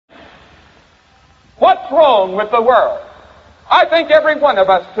What's wrong with the world? I think every one of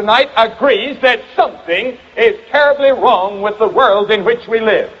us tonight agrees that something is terribly wrong with the world in which we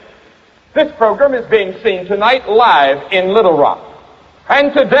live. This program is being seen tonight live in Little Rock.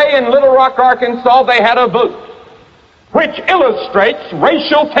 And today in Little Rock, Arkansas, they had a vote which illustrates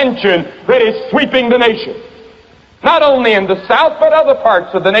racial tension that is sweeping the nation. Not only in the South, but other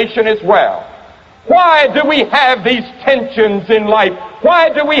parts of the nation as well. Why do we have these tensions in life? Why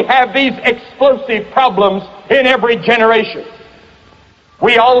do we have these explosive problems in every generation?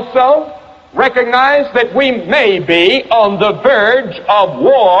 We also recognize that we may be on the verge of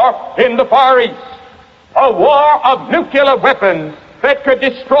war in the Far East. A war of nuclear weapons that could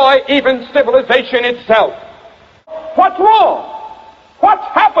destroy even civilization itself. What's wrong? What's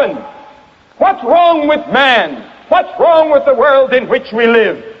happened? What's wrong with man? What's wrong with the world in which we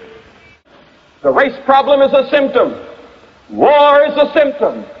live? The race problem is a symptom. War is a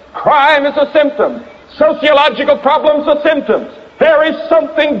symptom. Crime is a symptom. Sociological problems are symptoms. There is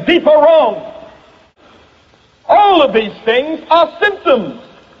something deeper wrong. All of these things are symptoms.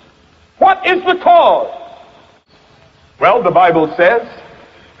 What is the cause? Well, the Bible says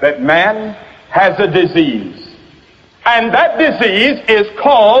that man has a disease. And that disease is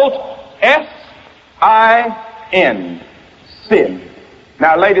called S-I-N, sin.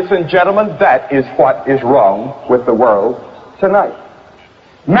 Now, ladies and gentlemen, that is what is wrong with the world tonight.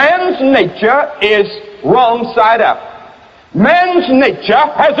 Man's nature is wrong side up. Man's nature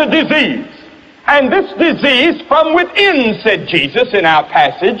has a disease. And this disease from within, said Jesus in our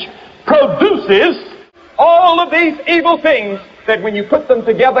passage, produces all of these evil things that when you put them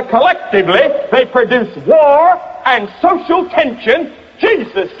together collectively, they produce war and social tension.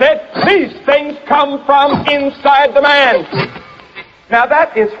 Jesus said these things come from inside the man. Now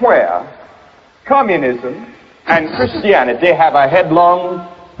that is where communism and Christianity have a headlong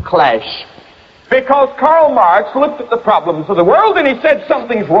clash. Because Karl Marx looked at the problems of the world and he said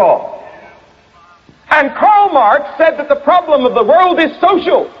something's wrong. And Karl Marx said that the problem of the world is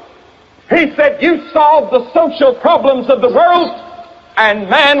social. He said, you solve the social problems of the world and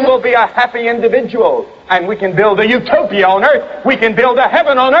man will be a happy individual. And we can build a utopia on earth. We can build a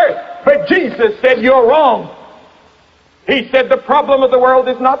heaven on earth. But Jesus said, you're wrong. He said the problem of the world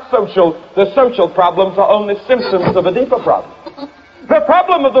is not social. The social problems are only symptoms of a deeper problem. The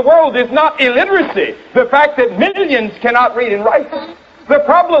problem of the world is not illiteracy, the fact that millions cannot read and write. The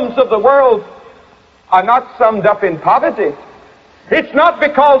problems of the world are not summed up in poverty. It's not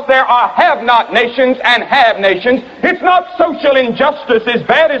because there are have-not nations and have nations. It's not social injustice, as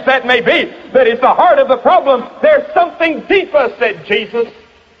bad as that may be, that is the heart of the problem. There's something deeper, said Jesus.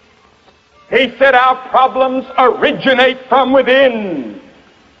 He said our problems originate from within.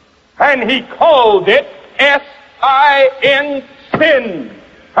 And he called it S-I-N, sin.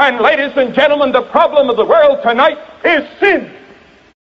 And ladies and gentlemen, the problem of the world tonight is sin.